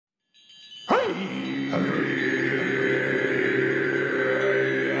When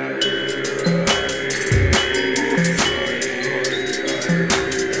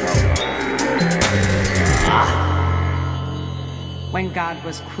God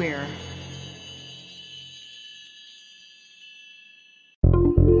was queer.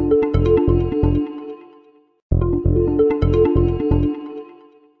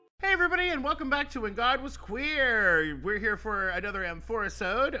 Hey everybody, and welcome back to When God Was Queer. We're here for another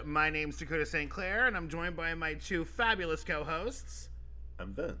M4-isode. My name's Dakota St. Clair, and I'm joined by my two fabulous co-hosts.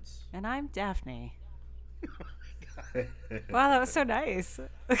 I'm Vince. And I'm Daphne. Wow, that was so nice.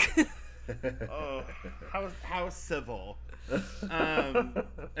 Oh, how civil.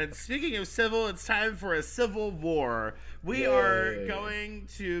 And speaking of civil, it's time for a civil war. We are going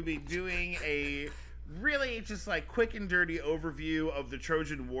to be doing a really just like quick and dirty overview of the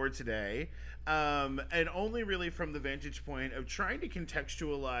Trojan War today. And only really from the vantage point of trying to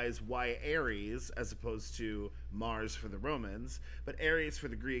contextualize why Ares, as opposed to Mars for the Romans, but Ares for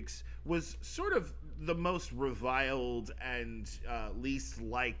the Greeks, was sort of the most reviled and least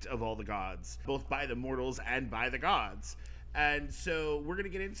liked of all the gods, both by the mortals and by the gods. And so we're going to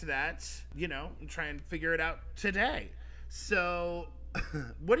get into that, and try and figure it out today. So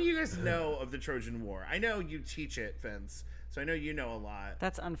what do you guys know of the Trojan War? I know you teach it, Vince, so I know you know a lot.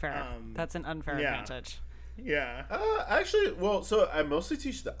 That's unfair. That's an unfair advantage. Yeah. Actually, so I mostly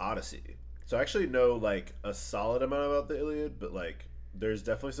teach the Odyssey. So I actually know, like, a solid amount about the Iliad, but, like, there's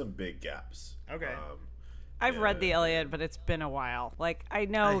definitely some big gaps. Okay. I've read the Iliad, but it's been a while. Like, I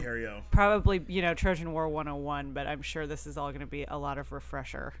know I hear you. probably, Trojan War 101, but I'm sure this is all going to be a lot of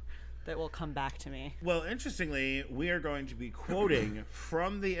refresher that will come back to me. Well, interestingly, we are going to be quoting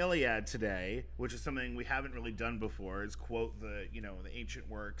from the Iliad today, which is something we haven't really done before, is quote the ancient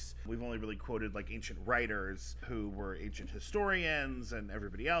works. We've only really quoted like ancient writers who were ancient historians and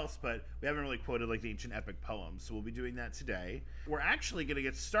everybody else, but we haven't really quoted like the ancient epic poems. So we'll be doing that today. We're actually going to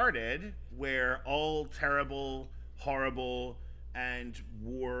get started where all terrible, horrible, and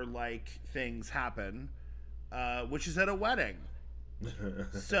warlike things happen, which is at a wedding.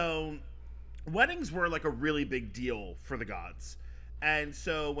 So weddings were like a really big deal for the gods. And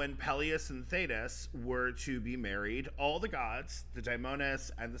so when Peleus and Thetis were to be married, all the gods, the daimones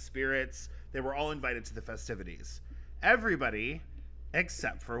and the spirits, they were all invited to the festivities. Everybody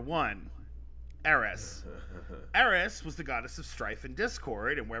except for one, Eris. Eris was the goddess of strife and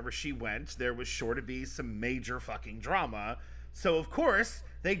discord, and wherever she went, there was sure to be some major fucking drama. So of course,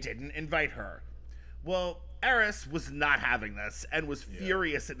 they didn't invite her. Well, Eris was not having this and was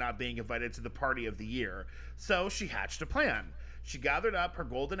furious at not being invited to the party of the year. So she hatched a plan. She gathered up her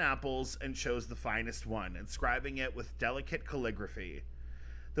golden apples and chose the finest one, inscribing it with delicate calligraphy.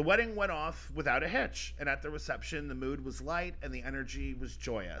 The wedding went off without a hitch, and at the reception, the mood was light and the energy was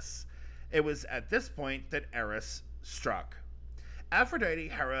joyous. It was at this point that Eris struck. Aphrodite,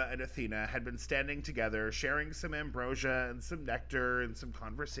 Hera, and Athena had been standing together, sharing some ambrosia and some nectar and some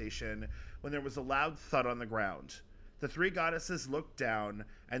conversation, when there was a loud thud on the ground. The three goddesses looked down,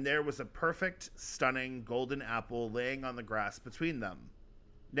 and there was a perfect, stunning golden apple laying on the grass between them.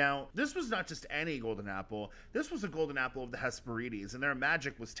 Now, this was not just any golden apple. This was a golden apple of the Hesperides, and their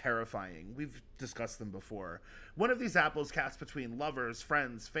magic was terrifying. We've discussed them before. One of these apples cast between lovers,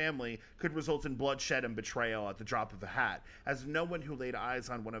 friends, family could result in bloodshed and betrayal at the drop of a hat, as no one who laid eyes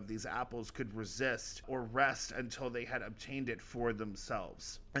on one of these apples could resist or rest until they had obtained it for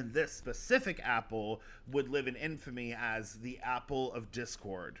themselves. And this specific apple would live in infamy as the Apple of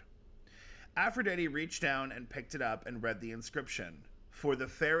Discord. Aphrodite reached down and picked it up and read the inscription. For the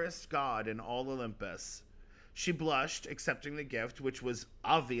fairest god in all Olympus. She blushed, accepting the gift, which was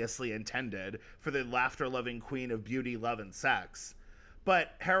obviously intended for the laughter-loving queen of beauty, love, and sex.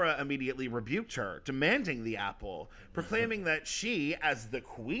 But Hera immediately rebuked her, demanding the apple, proclaiming that she, as the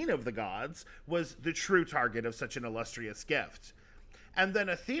queen of the gods, was the true target of such an illustrious gift. And then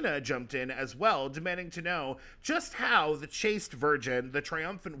Athena jumped in as well, demanding to know just how the chaste virgin, the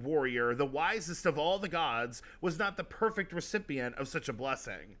triumphant warrior, the wisest of all the gods, was not the perfect recipient of such a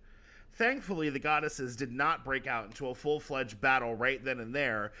blessing. Thankfully, the goddesses did not break out into a full-fledged battle right then and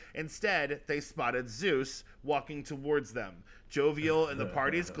there. Instead, they spotted Zeus walking towards them, jovial in the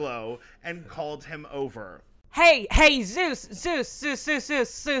party's glow, and called him over. Hey, Zeus,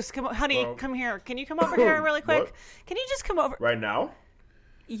 come on, honey, come here. Can you come over here really quick? What? Can you just come over? Right now?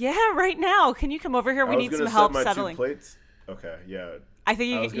 Yeah, right now. Can you come over here? We need some help settling. 2 plates. Okay, yeah. I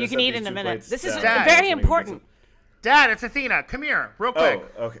think you can eat in a minute. Plates. This is Dad, very important. Dad, it's Athena. Come here, real quick.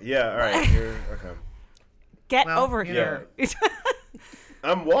 Oh, okay. Yeah, all right. Here, okay. Get over here.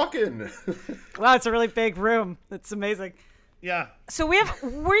 I'm walking. Wow, it's a really big room. It's amazing. Yeah. So we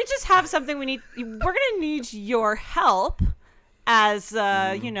just have something we need. We're gonna need your help as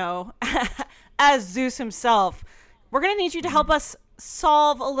as Zeus himself. We're gonna need you to help us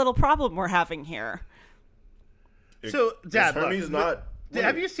solve a little problem we're having here. So, Dad, Hermes not.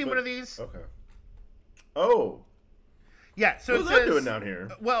 have you seen one of these? Okay. Oh, Yeah. So what's it that says, doing down here?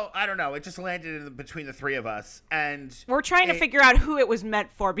 Well, I don't know. It just landed between the three of us, and We're trying to figure out who it was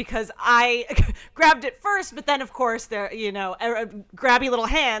meant for because I grabbed it first, but then of course there, grabby little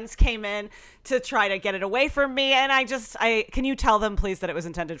hands came in to try to get it away from me, and can you tell them please that it was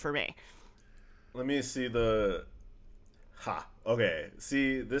intended for me? Let me see the. Okay.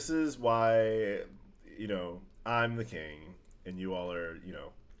 See, this is why, I'm the king, and you all are,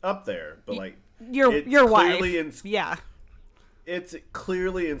 up there. But like, Your wife. clearly Yeah. It's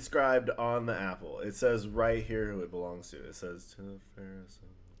clearly inscribed on the apple. It says right here who it belongs to. It says to the Pharisees.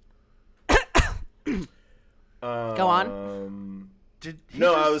 Go on.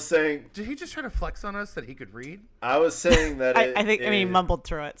 I was saying. Did he just try to flex on us that he could read? I was saying that. He mumbled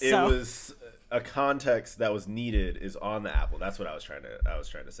through it. It So was a context that was needed is on the apple. That's what I was trying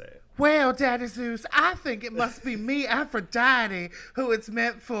to say. Well, Daddy Zeus, I think it must be me, Aphrodite, who it's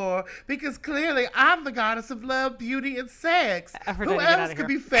meant for, because clearly I'm the goddess of love, beauty, and sex. Aphrodite, Who get else outta could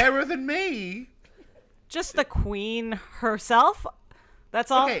here. be fairer than me? just the queen herself. That's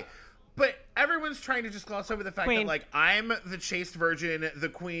all. Okay, but everyone's trying to just gloss over the fact Queen. that, like, I'm the chaste virgin, the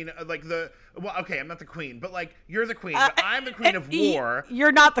queen, I'm not the queen, but, like, you're the queen, but I'm the queen of war.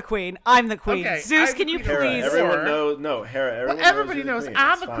 You're not the queen. I'm the queen. Okay, Zeus, I'm can the you queen of Hera, please? everyone knows. No, Hera. Everyone everybody you're the knows queen.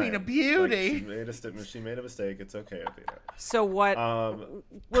 I'm It's the queen fine. of beauty. Like, she made a mistake. It's okay, Athena. So what? Um,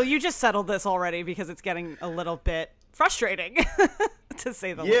 Well, you just settled this already because it's getting a little bit frustrating, to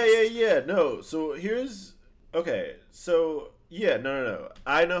say the Yeah, least. yeah. No, so here's okay. So yeah, no.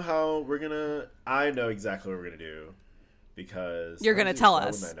 I know exactly what we're gonna do because You're gonna Zeus, tell why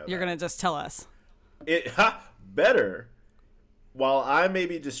us. wouldn't I know You're that? gonna just tell us. Better. While I may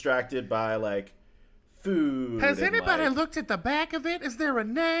be distracted by like food. Has and, anybody like, looked at the back of it? Is there a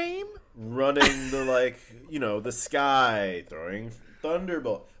name? running the the sky, throwing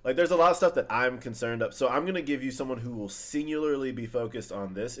thunderbolt. Like there's a lot of stuff that I'm concerned of. So I'm gonna give you someone who will singularly be focused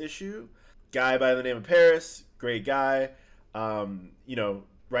on this issue. Guy by the name of Paris, great guy.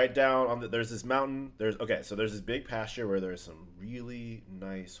 Right down on there's this mountain. There's this big pasture where there's some really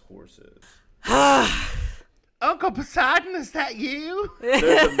nice horses. Uncle Poseidon, is that you?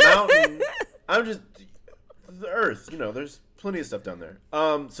 There's a mountain. The earth. There's plenty of stuff down there.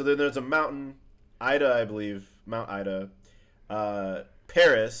 So then there's a mountain, Ida, I believe, Mount Ida.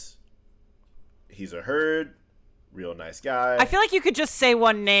 Paris. He's a herd. Real nice guy. I feel like you could just say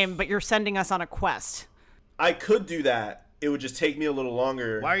one name, but you're sending us on a quest. I could do that. It would just take me a little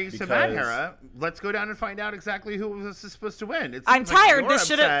longer. Why are you so mad, Hera? Let's go down and find out exactly who was supposed to win. It I'm seems like tired. You're This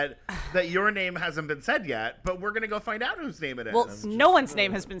should've- upset that your name hasn't been said yet, but we're gonna go find out whose name it is. Well, no one's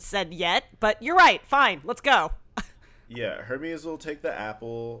name has been said yet, but you're right. Fine, let's go. Yeah, Hermes will take the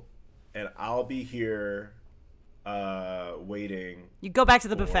apple, and I'll be here waiting. You go back to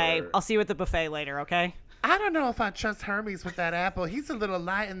the buffet. Or- I'll see you at the buffet later, okay? I don't know if I trust Hermes with that apple. He's a little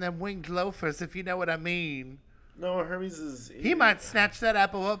light in them winged loafers, if you know what I mean. No, Hermes is... He might snatch that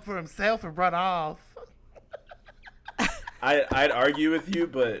apple up for himself and run off. I'd argue with you,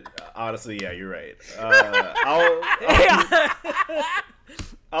 but honestly, yeah, you're right.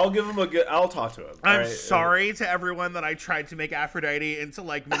 I'll give him a good... I'll talk to him. I'm all right? sorry to everyone that I tried to make Aphrodite into,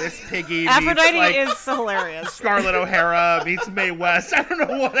 like, Miss Piggy Aphrodite meets, like, is hilarious. Scarlett O'Hara meets Mae West. I don't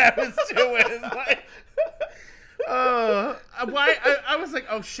know what I was doing. Like, I was like,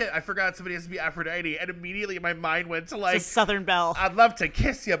 oh shit, I forgot somebody has to be Aphrodite, and immediately my mind went to like, It's a Southern Belle. I'd love to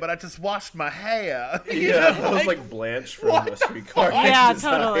kiss you, but I just washed my hair. You Yeah, know, that was like Blanche from A Streetcar Named Yeah,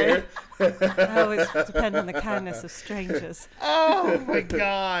 Desire. I always depend on the kindness of strangers. oh my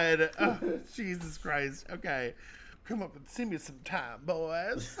god, oh, Jesus Christ. Okay, come up and see me sometime,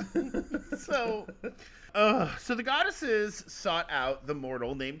 boys. So the goddesses sought out the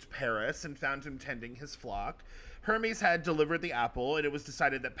mortal named Paris and found him tending his flock. Hermes had delivered the apple, and it was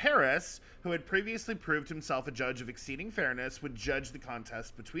decided that Paris, who had previously proved himself a judge of exceeding fairness, would judge the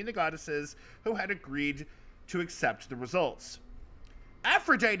contest between the goddesses who had agreed to accept the results.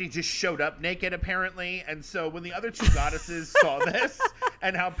 Aphrodite just showed up naked, apparently, and so when the other two goddesses saw this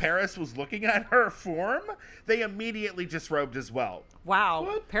and how Paris was looking at her form, they immediately disrobed as well.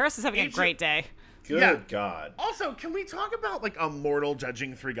 Wow. Paris is having a Ancient- great day. Good Yeah. God. Also, can we talk about, like, a mortal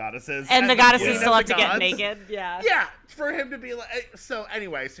judging three goddesses? And the the goddesses queen still of have the to get gods? naked. Yeah. Yeah, for him to be like... So,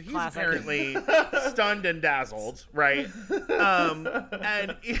 anyway, so he's Classic. apparently stunned and dazzled, right? And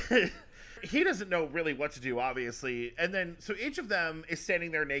he doesn't know really what to do, obviously. And then, so each of them is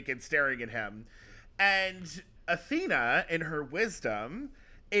standing there naked, staring at him. And Athena, in her wisdom,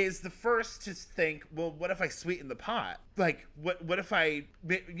 is the first to think, well, what if I sweeten the pot? Like, what if I,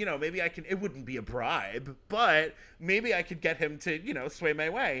 maybe I can, it wouldn't be a bribe, but maybe I could get him to, sway my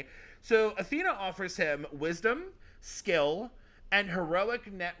way. So Athena offers him wisdom, skill, and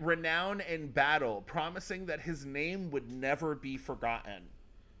heroic renown in battle, promising that his name would never be forgotten.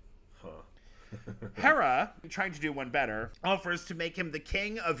 Hera, trying to do one better, offers to make him the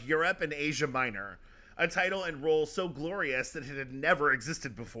king of Europe and Asia Minor, a title and role so glorious that it had never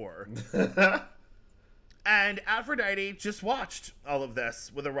existed before. And Aphrodite just watched all of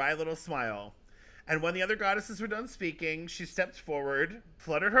this with a wry little smile. And when the other goddesses were done speaking, she stepped forward,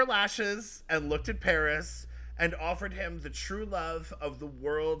 fluttered her lashes, and looked at Paris, and offered him the true love of the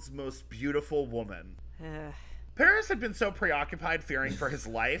world's most beautiful woman. Paris had been so preoccupied fearing for his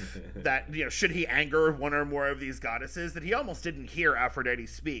life that, should he anger one or more of these goddesses, that he almost didn't hear Aphrodite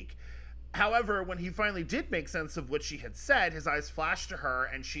speak. However, when he finally did make sense of what she had said, his eyes flashed to her,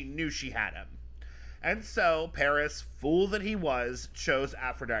 and she knew she had him. And so, Paris, fool that he was, chose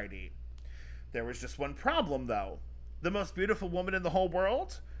Aphrodite. There was just one problem, though. The most beautiful woman in the whole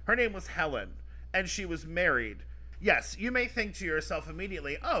world? Her name was Helen, and she was married. Yes, you may think to yourself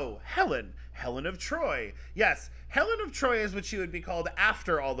immediately, oh, Helen of Troy. Yes, Helen of Troy is what she would be called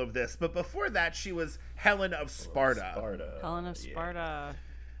after all of this, but before that, she was Helen of Sparta. Helen of Sparta.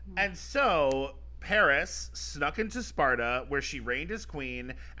 And so, Paris snuck into Sparta, where she reigned as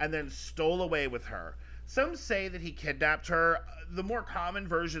queen, and then stole away with her. Some say that he kidnapped her. The more common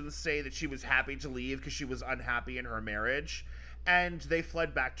versions say that she was happy to leave because she was unhappy in her marriage, and they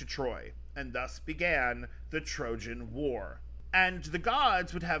fled back to Troy, and thus began the Trojan War. And the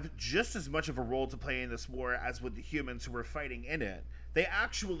gods would have just as much of a role to play in this war as would the humans who were fighting in it. They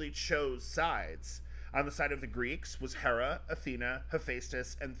actually chose sides. On the side of the Greeks was Hera, Athena,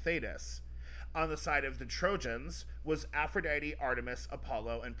 Hephaestus, and Thetis. On the side of the Trojans was Aphrodite, Artemis,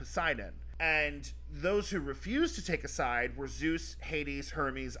 Apollo, and Poseidon. And those who refused to take a side were Zeus, Hades,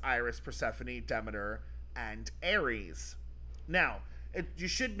 Hermes, Iris, Persephone, Demeter, and Ares. Now, you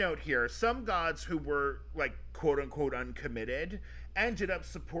should note here, some gods who were, like, quote-unquote uncommitted ended up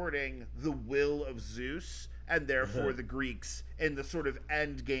supporting the will of Zeus, and therefore the Greeks, in the sort of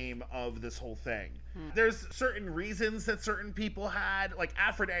end game of this whole thing. There's certain reasons that certain people had. Like,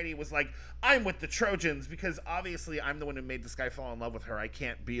 Aphrodite was like, I'm with the Trojans because obviously I'm the one who made this guy fall in love with her. I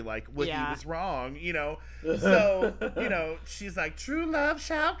can't be like, well, he was wrong, So, she's like, true love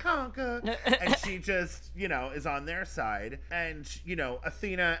shall conquer. And she just, is on their side. And,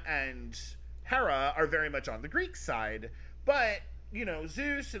 Athena and Hera are very much on the Greek side. But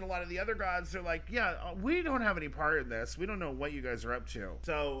Zeus and a lot of the other gods are like, yeah, we don't have any part in this. We don't know what you guys are up to.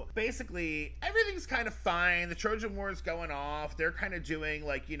 So basically, everything's kind of fine. The Trojan War is going off. They're kind of doing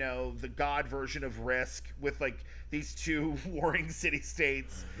like, the god version of Risk with like these two warring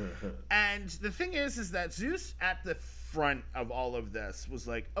city-states. And the thing is that Zeus at the front of all of this was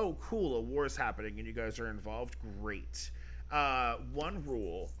like, oh, cool, a war's happening and you guys are involved. Great. One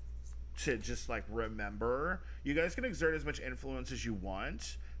rule to just like remember, you guys can exert as much influence as you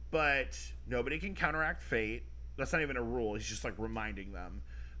want, but nobody can counteract fate. That's not even a rule. He's just like reminding them.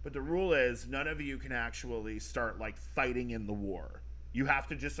 But the rule is none of you can actually start like fighting in the war. You have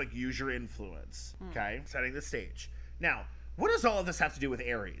to just like use your influence. Okay, setting the stage. Now, what does all of this have to do with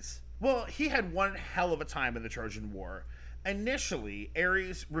Ares? Well, he had one hell of a time in the Trojan War. Initially,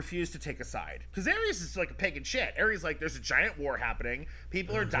 Ares refused to take a side because Ares is like a pagan shit. Ares like, there's a giant war happening,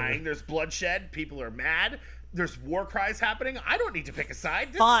 people are dying, there's bloodshed, people are mad, there's war cries happening. I don't need to pick a side.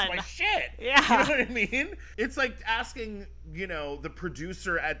 This is my shit. Yeah, you know what I mean? It's like asking the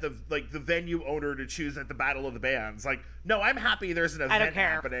producer at the venue owner to choose at the Battle of the Bands. Like, no, I'm happy there's an event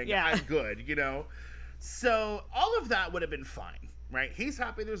happening. Yeah, I'm good. So all of that would have been fine, right? He's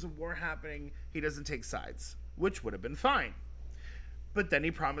happy there's a war happening. He doesn't take sides, which would have been fine. But then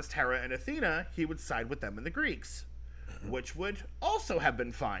he promised Hera and Athena he would side with them and the Greeks, which would also have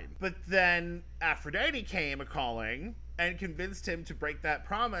been fine. But then Aphrodite came a-calling and convinced him to break that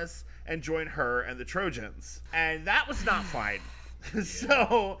promise and join her and the Trojans. And that was not fine.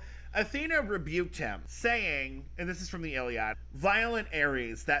 So Athena rebuked him, saying, and this is from the Iliad, violent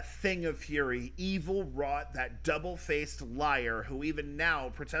Ares, that thing of fury, evil wrought, that double-faced liar, who even now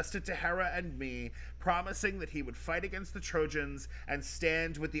protested to Hera and me, promising that he would fight against the Trojans and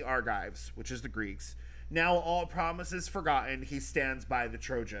stand with the Argives, which is the Greeks. Now all promises forgotten, he stands by the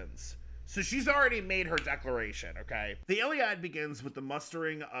Trojans. So she's already made her declaration, okay? The Iliad begins with the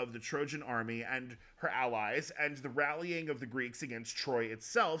mustering of the Trojan army and her allies and the rallying of the Greeks against Troy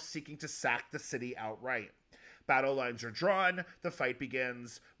itself, seeking to sack the city outright. Battle lines are drawn, the fight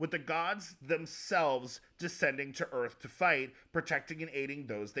begins, with the gods themselves descending to earth to fight, protecting and aiding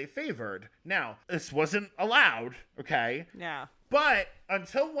those they favored. Now, this wasn't allowed, okay? Yeah. But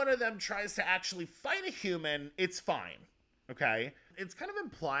until one of them tries to actually fight a human, it's fine, okay? It's kind of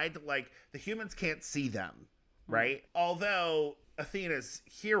implied that, like, the humans can't see them, right? Although Athena's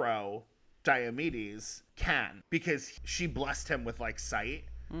hero, Diomedes, can, because she blessed him with, like, sight.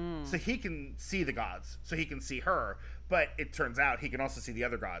 So he can see the gods, so he can see her, but it turns out he can also see the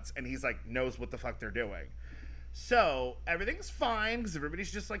other gods, and he's like knows what the fuck they're doing. So everything's fine because everybody's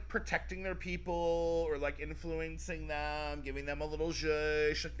just like protecting their people or like influencing them, giving them a little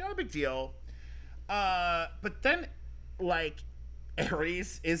zhush, like not a big deal. But then like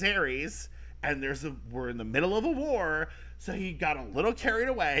Ares is Ares, and we're in the middle of a war, so he got a little carried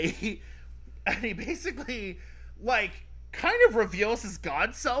away, and he basically like kind of reveals his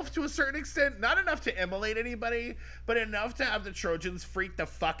god self to a certain extent. Not enough to immolate anybody, but enough to have the Trojans freak the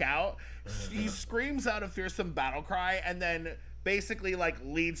fuck out. He screams out a fearsome battle cry and then basically like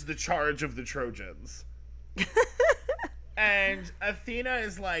leads the charge of the Trojans. And Athena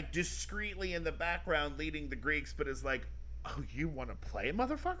is like discreetly in the background leading the Greeks, but is like, oh, you want to play,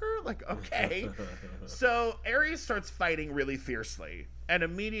 motherfucker? Like, okay. So Ares starts fighting really fiercely. And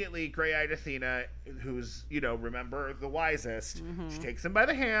immediately, gray-eyed Athena, who's, you know, remember, the wisest, she takes him by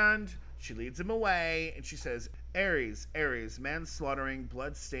the hand, she leads him away, and she says, Ares, Ares, man-slaughtering,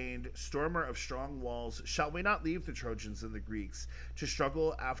 blood-stained, stormer of strong walls, shall we not leave the Trojans and the Greeks to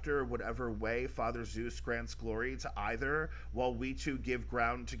struggle after whatever way Father Zeus grants glory to either, while we two give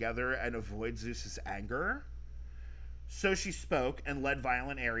ground together and avoid Zeus's anger? So she spoke and led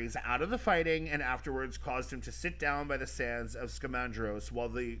violent Ares out of the fighting, and afterwards caused him to sit down by the sands of Scamandros while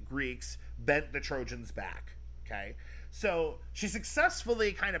the Greeks bent the Trojans back. Okay? So she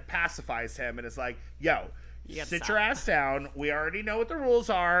successfully kind of pacifies him and is like, yo, sit your ass down. We already know what the rules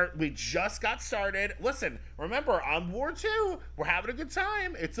are. We just got started. Listen, remember, on War 2, we're having a good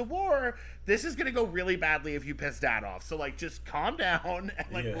time. It's a war. This is going to go really badly if you piss Dad off. So, like, just calm down and,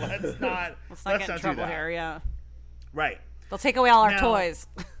 like, let's not get in trouble here, yeah. Right. They'll take away all our toys.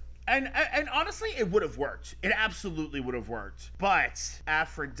 And honestly, it would have worked. It absolutely would have worked. But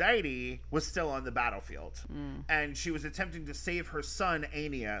Aphrodite was still on the battlefield. And she was attempting to save her son,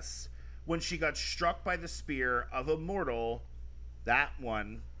 Aeneas, when she got struck by the spear of a mortal, that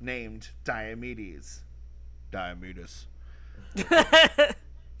one named Diomedes. Diomedes.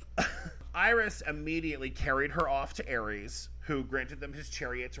 Iris immediately carried her off to Ares, who granted them his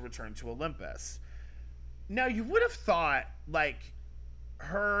chariot to return to Olympus. Now, you would have thought, like,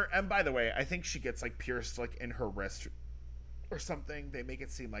 her... And by the way, I think she gets, like, pierced, like, in her wrist or something. They make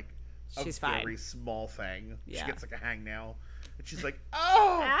it seem like she's very fine. Small thing. Yeah. She gets, like, a hangnail. And she's like,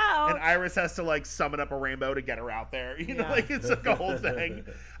 oh! Ouch. And Iris has to, like, summon up a rainbow to get her out there. You know, like, it's, like, a whole thing.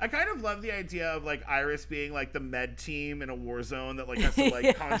 I kind of love the idea of, like, Iris being, like, the med team in a war zone that, like, has to,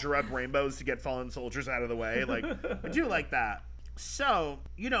 like, conjure up rainbows to get fallen soldiers out of the way. Like, I do like that. So,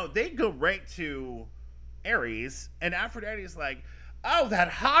 you know, they go right to Ares, and Aphrodite's like, oh, that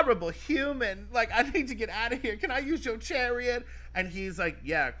horrible human, like, I need to get out of here. Can I use your chariot? And he's like,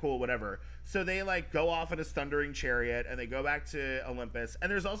 yeah, cool, whatever. So they, like, go off in his thundering chariot, and they go back to Olympus.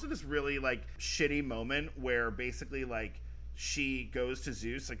 And there's also this really, like, shitty moment where basically, like, she goes to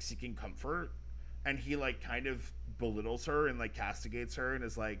Zeus, like, seeking comfort, and he, like, kind of belittles her and, like, castigates her and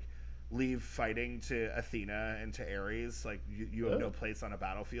is like, leave fighting to Athena and to Ares. Like, you have no place on a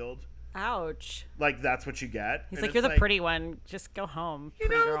battlefield. Ouch. Like, that's what you get. He's and like, you're the pretty one. Just go home, you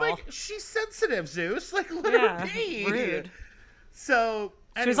pretty know, girl. like, she's sensitive, Zeus. Like, let her be. Rude. So,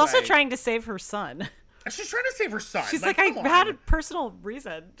 anyway, She was also trying to save her son. She's trying to save her son. She's like, I come had a on. personal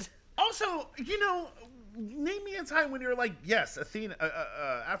reason. Also, you know, name me a time when you're like, yes,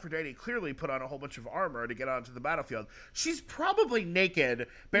 Aphrodite clearly put on a whole bunch of armor to get onto the battlefield. She's probably naked,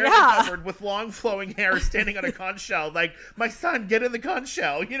 barely covered, with long flowing hair, standing on a conch shell. Like, my son, get in the conch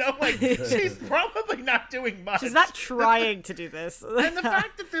shell. You know, like, she's probably not doing much. She's not trying to do this. And the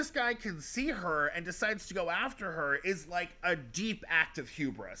fact that this guy can see her and decides to go after her is like a deep act of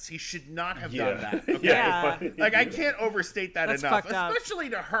hubris. He should not have done that. Okay? Yeah. Like, I can't overstate that That's enough, fucked up. especially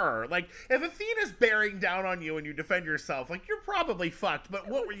to her. Like, if Athena's bearing down on you and you defend yourself, like, you're probably fucked, but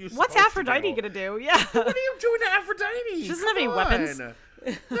what were you What's supposed Aphrodite to do? gonna do? Yeah. What are you doing to Aphrodite? She doesn't have any weapons.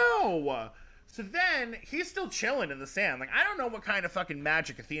 No. So then he's still chilling in the sand. Like, I don't know what kind of fucking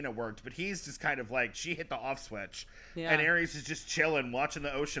magic Athena worked, but he's just kind of like, she hit the off switch. Yeah. And Ares is just chilling, watching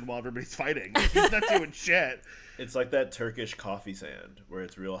the ocean while everybody's fighting. He's not doing shit. It's like that Turkish coffee sand where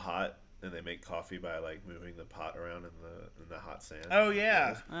it's real hot and they make coffee by like moving the pot around in the hot sand. Oh,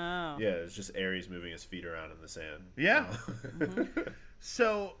 yeah. Oh. Yeah, it's just Ares moving his feet around in the sand. Yeah.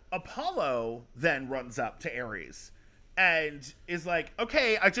 So Apollo then runs up to Ares and is like,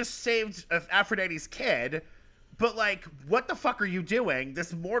 okay, I just saved Aphrodite's kid, but like, what the fuck are you doing?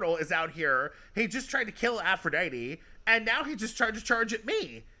 This mortal is out here. He just tried to kill Aphrodite, and now he just tried to charge at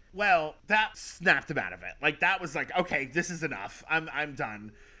me. Well, that snapped him out of it. Like, that was like, okay, this is enough. I'm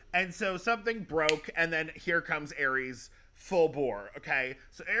done. And so something broke, and then here comes Ares full bore, okay?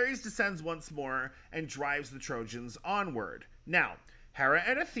 So Ares descends once more and drives the Trojans onward. Now, Hera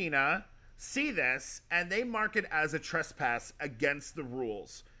and Athena see this, and they mark it as a trespass against the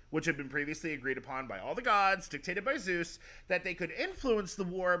rules, which had been previously agreed upon by all the gods, dictated by Zeus, that they could influence the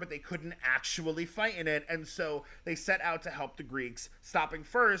war, but they couldn't actually fight in it, and so they set out to help the Greeks, stopping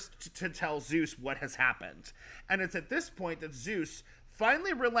first to tell Zeus what has happened. And it's at this point that Zeus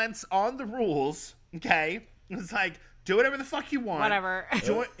finally relents on the rules, okay? It's like, do whatever the fuck you want. Whatever.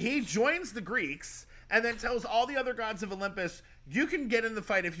 He joins the Greeks, and then tells all the other gods of Olympus, you can get in the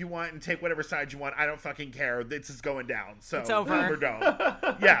fight if you want and take whatever side you want. I don't fucking care. This is going down. So it's over. Or don't.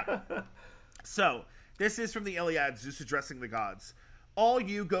 Yeah. So this is from the Iliad, Zeus addressing the gods. All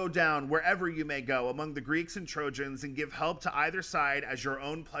you go down wherever you may go among the Greeks and Trojans and give help to either side as your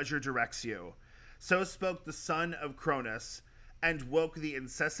own pleasure directs you. So spoke the son of Cronus and woke the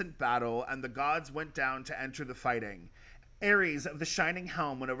incessant battle, and the gods went down to enter the fighting. Ares of the shining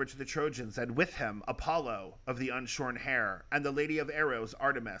helm went over to the Trojans, and with him Apollo of the unshorn hair, and the lady of arrows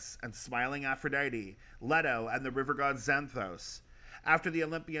Artemis, and smiling Aphrodite, Leto, and the river god Xanthos. After the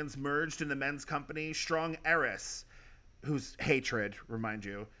Olympians merged in the men's company, strong Eris, whose hatred, remind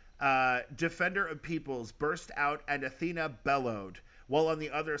you, defender of peoples, burst out, and Athena bellowed, while on the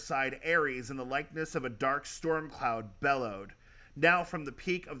other side Ares, in the likeness of a dark storm cloud, bellowed. Now from the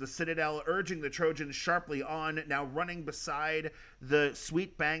peak of the citadel, urging the Trojans sharply on, now running beside the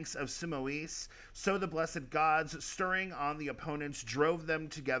sweet banks of Simois, so the blessed gods, stirring on the opponents, drove them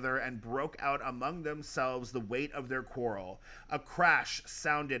together and broke out among themselves the weight of their quarrel. A crash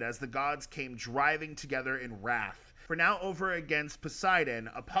sounded as the gods came driving together in wrath. For now over against Poseidon,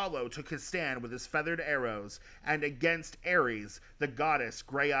 Apollo took his stand with his feathered arrows, and against Ares, the goddess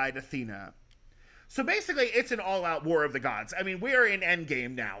gray-eyed Athena. So basically, it's an all-out war of the gods. I mean, we are in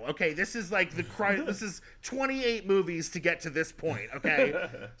Endgame now, okay? This is like this is 28 movies to get to this point, okay?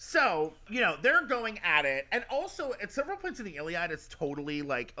 So, they're going at it. And also, at several points in the Iliad, it's totally,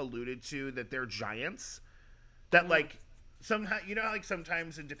 like, alluded to that they're giants. That, like, somehow, how, like,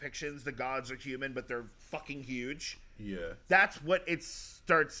 sometimes in depictions, the gods are human, but they're fucking huge? Yeah. That's what it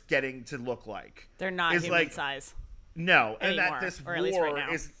starts getting to look like. They're not human size. No, and anymore, that this or at least right war now.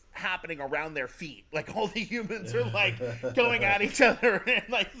 is happening around their feet. Like, all the humans are, like, going at each other, and,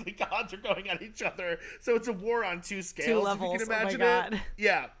 like, the gods are going at each other. So it's a war on two scales, Two levels. if you can imagine Oh my God. it.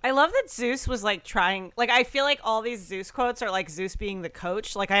 Yeah. I love that Zeus was, like, trying... Like, I feel like all these Zeus quotes are, like, Zeus being the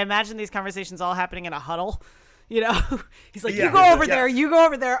coach. Like, I imagine these conversations all happening in a huddle. He's like, Yeah. you go over Yeah. there, you go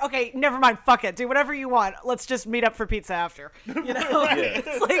over there. Okay, never mind. Fuck it. Do whatever you want. Let's just meet up for pizza after. Yeah.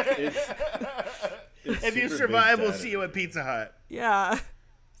 It's like... It's If you super survive, big we'll daddy. see you at Pizza Hut. Yeah.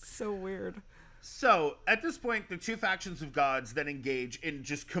 So weird. So, at this point, the two factions of gods then engage in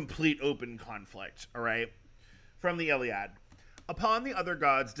just complete open conflict, all right? From the Iliad. Upon the other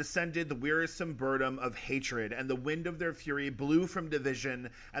gods descended the wearisome burden of hatred, and the wind of their fury blew from division,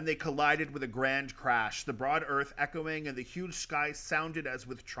 and they collided with a grand crash, the broad earth echoing, and the huge sky sounded as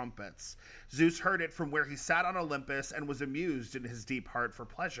with trumpets. Zeus heard it from where he sat on Olympus, and was amused in his deep heart for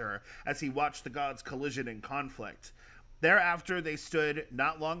pleasure, as he watched the gods' collision and conflict. Thereafter they stood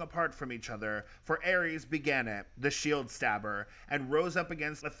not long apart from each other, for Ares began it, the shield stabber, and rose up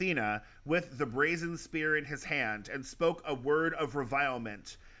against Athena with the brazen spear in his hand, and spoke a word of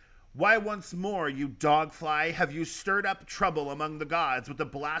revilement. Why once more, you dogfly, have you stirred up trouble among the gods with the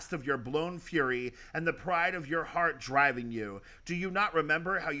blast of your blown fury and the pride of your heart driving you? Do you not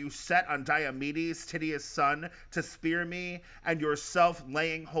remember how you set on Diomedes, Tydeus' son, to spear me, and yourself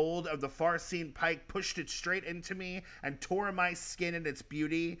laying hold of the far-seen pike pushed it straight into me and tore my skin and its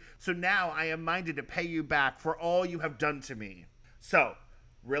beauty? So now I am minded to pay you back for all you have done to me. So,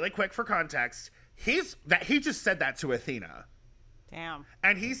 really quick for context, he just said that to Athena. Damn.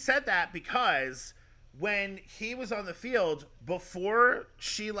 And he said that because when he was on the field, before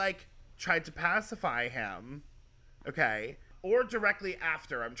she, like, tried to pacify him, okay, or directly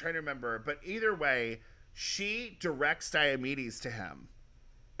after. I'm trying to remember, but either way, she directs Diomedes to him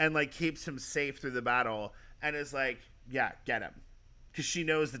and like keeps him safe through the battle and is like, yeah, get him. Because she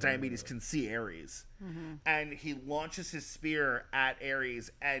knows that Diomedes can see Ares. And he launches his spear at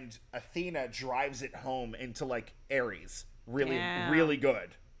Ares, and Athena drives it home into like Ares. Really good.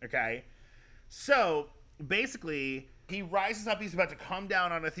 Okay? So basically, he rises up, he's about to come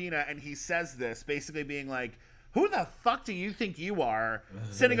down on Athena, and he says this, basically being like, who the fuck do you think you are?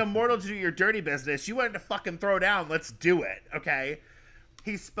 Sending a mortal to do your dirty business. You wanted to fucking throw down. Let's do it. Okay?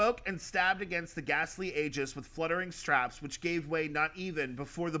 He spoke and stabbed against the ghastly Aegis with fluttering straps, which gave way not even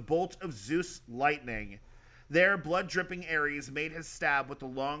before the bolt of Zeus' lightning. There, blood-dripping Ares made his stab with the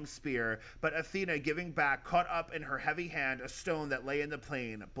long spear, but Athena, giving back, caught up in her heavy hand a stone that lay in the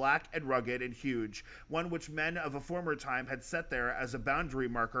plain, black and rugged and huge, one which men of a former time had set there as a boundary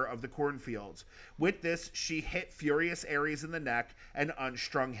marker of the cornfield. With this, she hit furious Ares in the neck and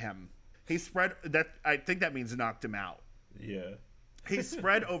unstrung him. He spread that. I think that means knocked him out. Yeah. He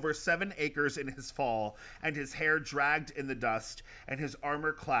spread over 7 acres in his fall, and his hair dragged in the dust, and his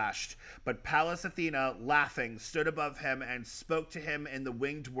armor clashed. But Pallas Athena, laughing, stood above him and spoke to him in the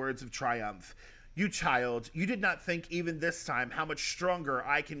winged words of triumph. You child, you did not think even this time how much stronger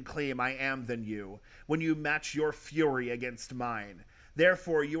I can claim I am than you, when you match your fury against mine.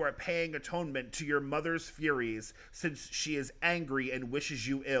 Therefore you are paying atonement to your mother's furies, since she is angry and wishes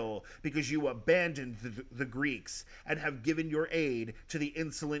you ill, because you abandoned the Greeks, and have given your aid to the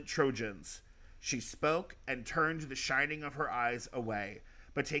insolent Trojans. She spoke, and turned the shining of her eyes away.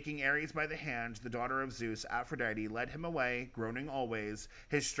 But taking Ares by the hand, the daughter of Zeus, Aphrodite, led him away, groaning always,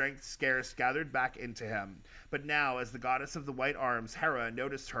 his strength scarce gathered back into him. But now, as the goddess of the white arms, Hera,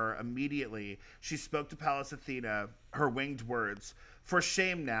 noticed her immediately, she spoke to Pallas Athena her winged words. For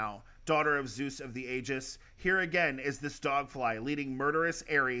shame now, daughter of Zeus of the Aegis, here again is this dogfly leading murderous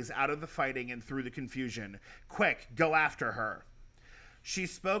Ares out of the fighting and through the confusion. Quick, go after her. She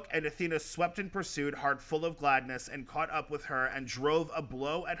spoke, and Athena swept in pursuit, heart full of gladness, and caught up with her, and drove a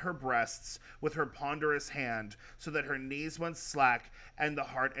blow at her breasts with her ponderous hand, so that her knees went slack, and the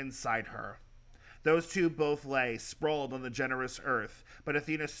heart inside her. Those two both lay, sprawled on the generous earth, but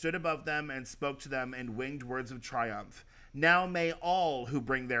Athena stood above them and spoke to them in winged words of triumph. Now may all who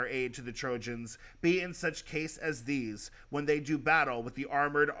bring their aid to the Trojans be in such case as these, when they do battle with the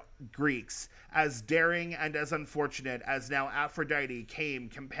armored Greeks, as daring and as unfortunate as now Aphrodite came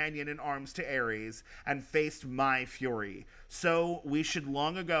companion in arms to Ares, and faced my fury. So we should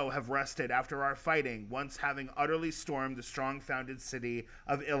long ago have rested after our fighting, once having utterly stormed the strong-founded city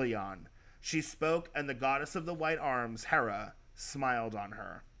of Ilion. She spoke, and the goddess of the white arms, Hera, smiled on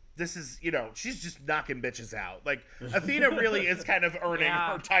her. This is, she's just knocking bitches out. Like, Athena really is kind of earning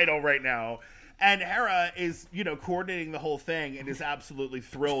her title right now. And Hera is, coordinating the whole thing and is absolutely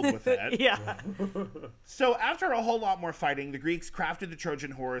thrilled with it. Yeah. So after a whole lot more fighting, the Greeks crafted the Trojan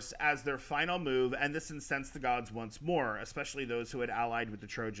horse as their final move, and this incensed the gods once more, especially those who had allied with the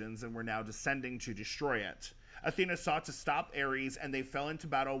Trojans and were now descending to destroy it. Athena sought to stop Ares, and they fell into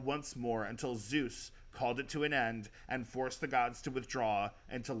battle once more until Zeus called it to an end and forced the gods to withdraw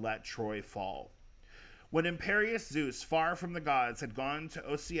and to let Troy fall. When imperious Zeus, far from the gods, had gone to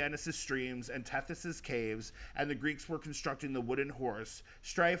Oceanus' streams and Tethys' caves, and the Greeks were constructing the wooden horse,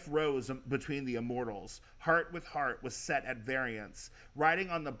 strife rose between the immortals. Heart with heart was set at variance. Riding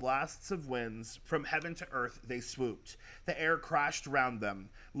on the blasts of winds, from heaven to earth they swooped. The air crashed round them.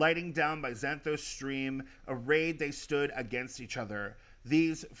 Lighting down by Xanthos' stream, arrayed they stood against each other.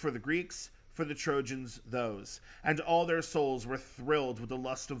 These for the Greeks, for the Trojans those. And all their souls were thrilled with the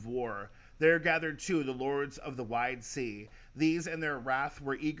lust of war. There gathered too the lords of the wide sea. These in their wrath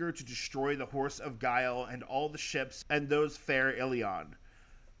were eager to destroy the horse of guile and all the ships and those fair Ilion.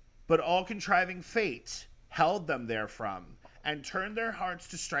 But all contriving fate held them therefrom, and turned their hearts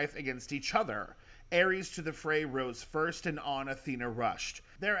to strife against each other. Ares to the fray rose first, and on Athena rushed.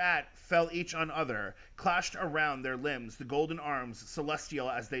 Thereat fell each on other, clashed around their limbs the golden arms, celestial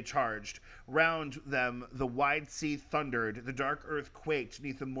as they charged. Round them the wide sea thundered, the dark earth quaked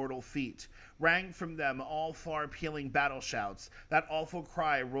neath the mortal feet. Rang from them all far-pealing battle shouts. That awful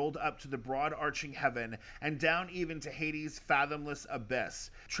cry rolled up to the broad arching heaven, and down even to Hades' fathomless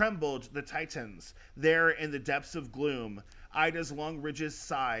abyss. Trembled the Titans, there in the depths of gloom. Ida's long ridges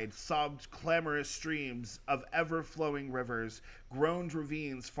sighed, sobbed clamorous streams of ever-flowing rivers, groaned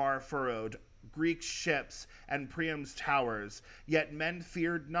ravines far furrowed, Greek ships and Priam's towers. Yet men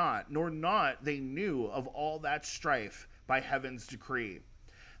feared not, nor naught they knew of all that strife by heaven's decree.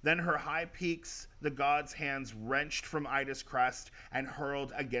 Then her high peaks the gods' hands wrenched from Ida's crest and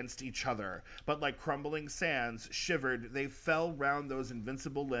hurled against each other. But like crumbling sands, shivered, they fell round those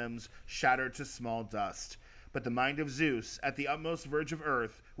invincible limbs, shattered to small dust. But the mind of Zeus, at the utmost verge of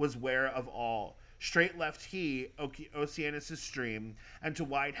earth, was ware of all. Straight left he Oceanus' stream, and to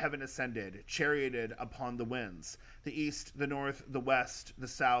wide heaven ascended, charioted upon the winds, the east, the north, the west, the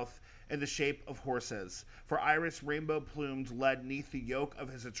south, in the shape of horses. For Iris rainbow-plumed led neath the yoke of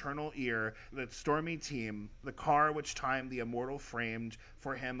his eternal ear that stormy team, the car which time the immortal framed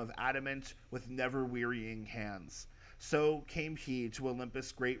for him of adamant with never-wearying hands. So came he to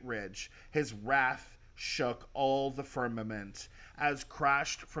Olympus' great ridge, his wrath shook all the firmament, as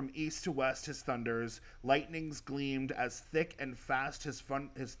crashed from east to west his thunders, lightnings gleamed as thick and fast his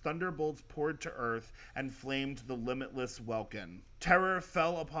thunderbolts poured to earth, and flamed the limitless welkin. Terror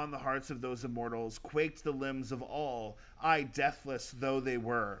fell upon the hearts of those immortals, quaked the limbs of all, aye, deathless though they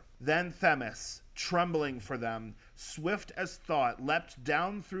were. Then Themis, trembling for them, swift as thought, leapt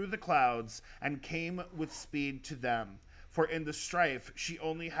down through the clouds, and came with speed to them. For in the strife she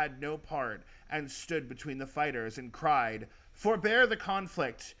only had no part, and stood between the fighters, and cried, Forbear the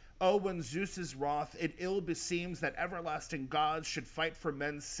conflict! Oh, when Zeus's wrath it ill beseems that everlasting gods should fight for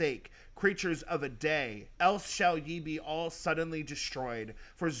men's sake, creatures of a day. Else shall ye be all suddenly destroyed,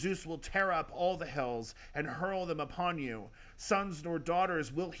 for Zeus will tear up all the hills, and hurl them upon you. Sons nor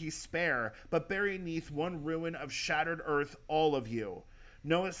daughters will he spare, but bury neath one ruin of shattered earth all of you.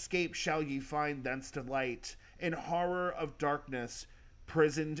 No escape shall ye find thence to light, in horror of darkness,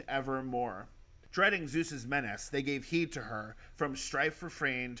 prisoned evermore. Dreading Zeus's menace, they gave heed to her, from strife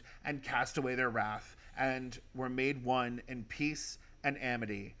refrained, and cast away their wrath, and were made one in peace and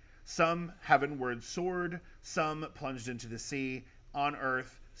amity. Some heavenward soared, some plunged into the sea, on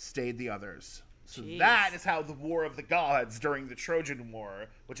earth stayed the others. So Jeez. That is how the War of the Gods during the Trojan War,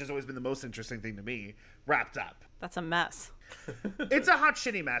 which has always been the most interesting thing to me, wrapped up. That's a mess. It's a hot,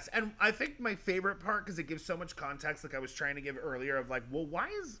 shitty mess. And I think my favorite part, because it gives so much context, like I was trying to give earlier, of like, well, why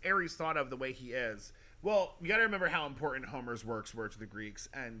is Ares thought of the way he is? Well, you got to remember how important Homer's works were to the Greeks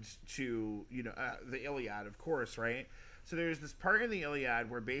and to, the Iliad, of course, right? So there's this part in the Iliad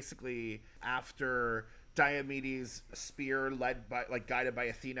where basically after Diomedes' spear guided by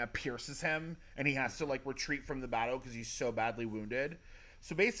Athena pierces him, and he has to retreat from the battle because he's so badly wounded.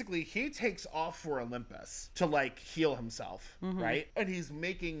 So basically, he takes off for Olympus to heal himself, right? And he's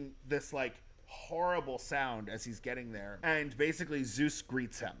making this horrible sound as he's getting there. And basically, Zeus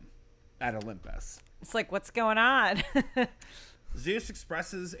greets him at Olympus. It's like, what's going on? Zeus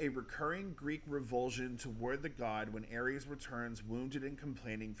expresses a recurring Greek revulsion toward the god when Ares returns wounded and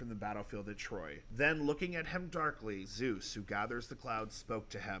complaining from the battlefield at Troy. Then, looking at him darkly, Zeus, who gathers the clouds, spoke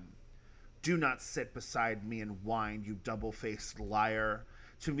to him. Do not sit beside me and whine, you double-faced liar.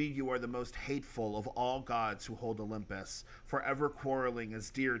 To me you are the most hateful of all gods who hold Olympus, for ever quarreling is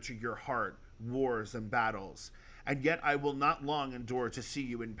dear to your heart, wars and battles. And yet I will not long endure to see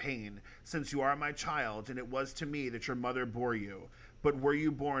you in pain, since you are my child, and it was to me that your mother bore you. But were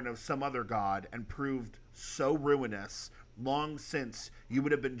you born of some other god, and proved so ruinous, long since you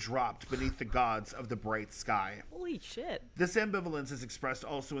would have been dropped beneath the gods of the bright sky. Holy shit. This ambivalence is expressed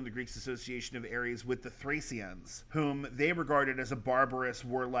also in the Greeks' association of Ares with the Thracians, whom they regarded as a barbarous,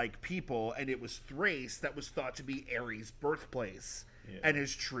 warlike people, and it was Thrace that was thought to be Ares' birthplace and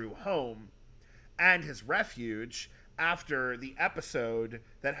his true home, and his refuge after the episode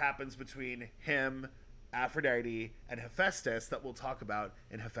that happens between him, Aphrodite, and Hephaestus that we'll talk about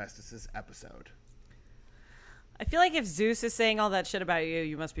in Hephaestus' episode. I feel like if Zeus is saying all that shit about you,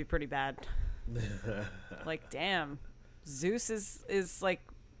 you must be pretty bad. Damn. Zeus is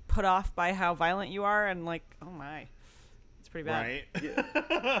put off by how violent you are, and oh my. It's pretty bad. Right? Yeah.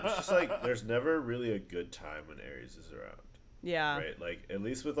 It's just there's never really a good time when Ares is around. Yeah. Right? At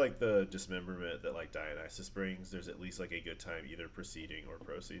least with the dismemberment that Dionysus brings, there's at least a good time either preceding or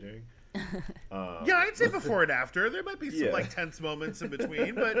proceeding. Yeah, I'd say before and after. There might be some tense moments in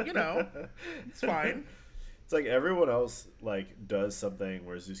between, but it's fine. It's everyone else does something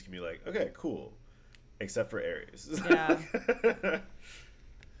where Zeus can be okay, cool, except for Ares. Yeah.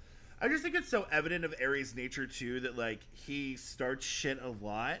 I just think it's so evident of Ares' nature too that he starts shit a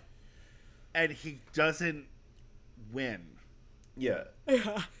lot, and he doesn't win. Yeah.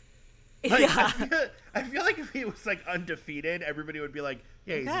 I feel like if he was undefeated, everybody would be yeah,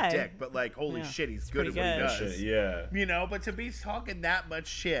 he's a dick, but holy shit, he's good at what he does. Shit, yeah. But to be talking that much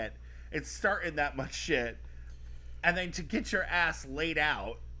shit and starting that much shit, and then to get your ass laid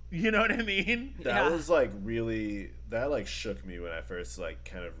out You know what I mean? That was like really that like shook me when I first like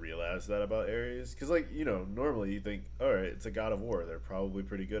kind of realized that about Ares, because like normally you think, all right, it's a god of war, they're probably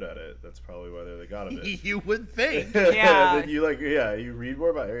pretty good at it, that's probably why they're the god of it. You would think. Yeah. And then you read more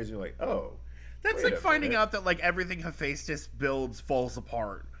about Ares and you're like, oh, That's wait like a finding minute. out that like everything Hephaestus builds falls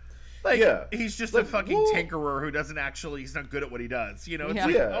apart. Like, Yeah. he's just Like, a fucking well- tinkerer who doesn't actually, he's not good at what he does. You know, it's Yeah.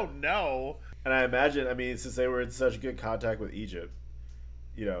 like, Yeah. oh no. And I imagine, I mean, since they were in such good contact with Egypt,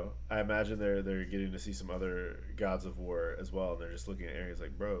 I imagine they're getting to see some other gods of war as well, and they're just looking at Ares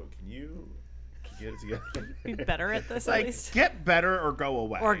like, bro, can you get it together? Be better at this at Like, least. get better or go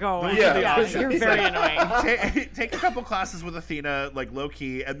away. Or go away. Those are the Yeah. options. You're very annoying. Take a couple classes with Athena, like low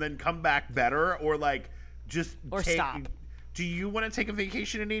key, and then come back better, or like just Or take, stop. Do you want to take a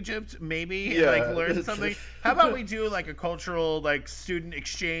vacation in Egypt, maybe, Yeah. and like learn something? How about we do like a cultural like student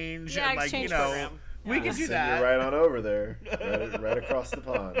exchange, Yeah, and like exchange you know, program. we Yeah. could do Send that. you right on over there, right across the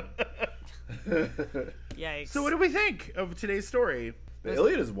pond. Yikes. So what do we think of today's story? The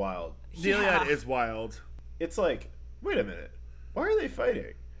Iliad is wild. The Iliad is wild. It's like, wait a minute, why are they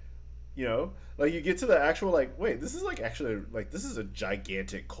fighting? Like you get to the actual like, wait, this is like actually like this is a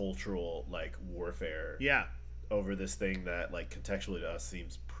gigantic cultural like warfare Yeah. over this thing that like contextually to us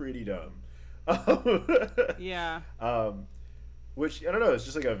seems pretty dumb. Yeah. Which I don't know, it's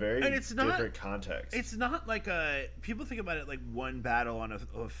just like a very And it's not- different context. It's not like people think about it like one battle on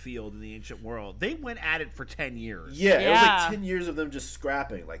a field in the ancient world. They went at it for 10 years. yeah, it was Yeah. like 10 years of them just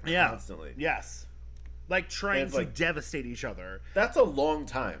scrapping like Yeah. constantly. Yes. Like trying it's to like- devastate each other. That's a long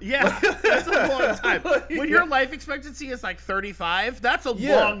time. Yeah, that's a long time. Like, When your life expectancy is like 35, that's a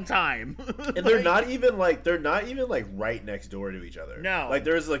Yeah. long time. And they're not even like right next door to each other. No. Like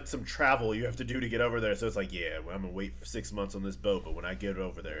there's like some travel you have to do to get over there. So it's like, yeah, well, I'm gonna wait for 6 months on this boat, but when I get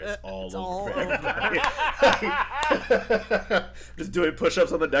over there, it's all it's over all for over. everybody. Just doing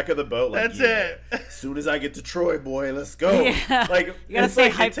push-ups on the deck of the boat. Like, That's yeah, it. As soon as I get to Troy, boy, let's go. Yeah. Like You gotta it's stay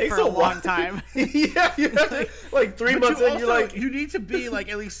like, it hyped takes for a while. long time. Yeah, you have to, like 3 But months you in, you're also- like, you need to be like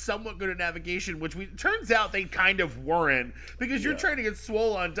at least somewhat good at navigation, which turns out they kind of weren't, because you're Yeah. trying to get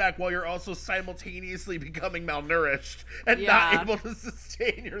swole on deck while you're also simultaneously becoming malnourished and Yeah. not able to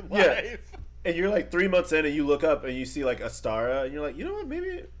sustain your Yeah. life. and you're like 3 months in, and you look up and you see like Astara, and you're like, you know what?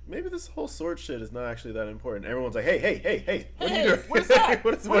 Maybe this whole sword shit is not actually that important. Everyone's like, hey, what are you doing? what is that?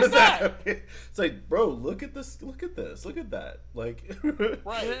 what is What is that? It's like, bro, look at this, look at that. Like,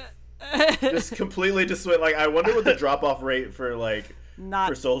 just completely just went like, I wonder what the drop off rate for like Not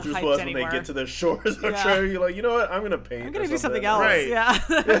for soldiers hyped was when anymore. they get to the shores of Yeah. Troy. You're like, you know what? I'm gonna paint. I'm gonna or do something else. Right. Yeah.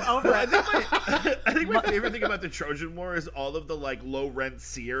 Over it. I think my favorite thing about the Trojan War is all of the like low rent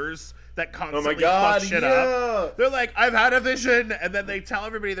seers that Oh constantly my god! fuck shit Yeah. up. They're like, I've had a vision, and then they tell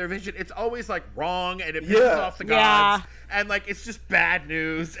everybody their vision. It's always like wrong, and it pisses Yeah. off the Yeah. gods, and like it's just bad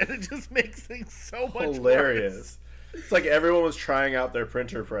news, and it just makes things so much Hilarious. worse. It's like everyone was trying out their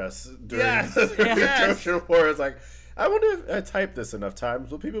printer press during Yes, the yes. Trojan War. It's like, I wonder if I type this enough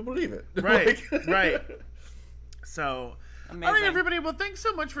times, will people believe it? Right, Like- right. So, all right, Amazing. everybody. Well, thanks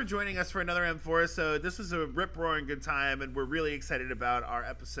so much for joining us for another M4. So this was a rip-roaring good time, and we're really excited about our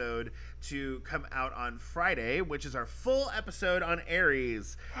episode to come out on Friday, which is our full episode on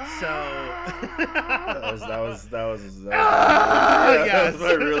Aries. So, That was yes.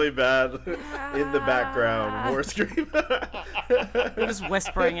 my really bad in the background war scream. We're just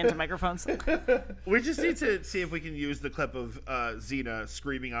whispering into microphones. we just need to see if we can use the clip of Xena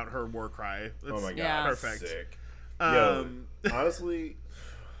screaming out her war cry. Oh my god, Yeah. Perfect. sick. Um, Yo, honestly,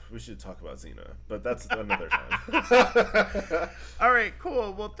 we should talk about Xena, but that's another time. All right,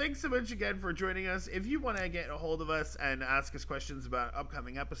 cool. Well, thanks so much again for joining us. If you want to get a hold of us and ask us questions about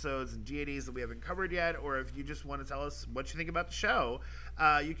upcoming episodes and deities that we haven't covered yet, or if you just want to tell us what you think about the show,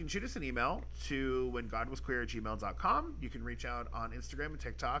 you can shoot us an email to whengodwasqueer@gmail.com. You can reach out on Instagram and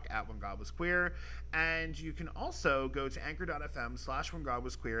TikTok at whengodwasqueer. And you can also go to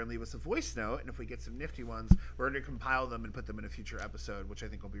anchor.fm/whengodwasqueer and leave us a voice note. And if we get some nifty ones, we're going to compile them and put them in a future episode, which I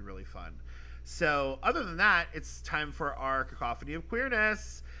think will be really fun. So other than that, it's time for our Cacophony of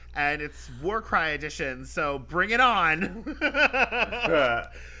Queerness, and it's War Cry edition, so bring it on. Be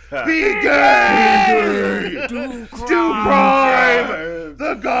gay! Do crime!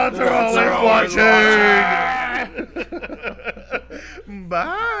 The gods are always watching!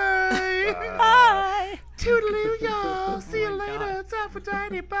 Bye! Bye. Toodaloo, y'all! See you my later! God. It's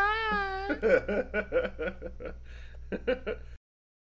Aphrodite! Bye!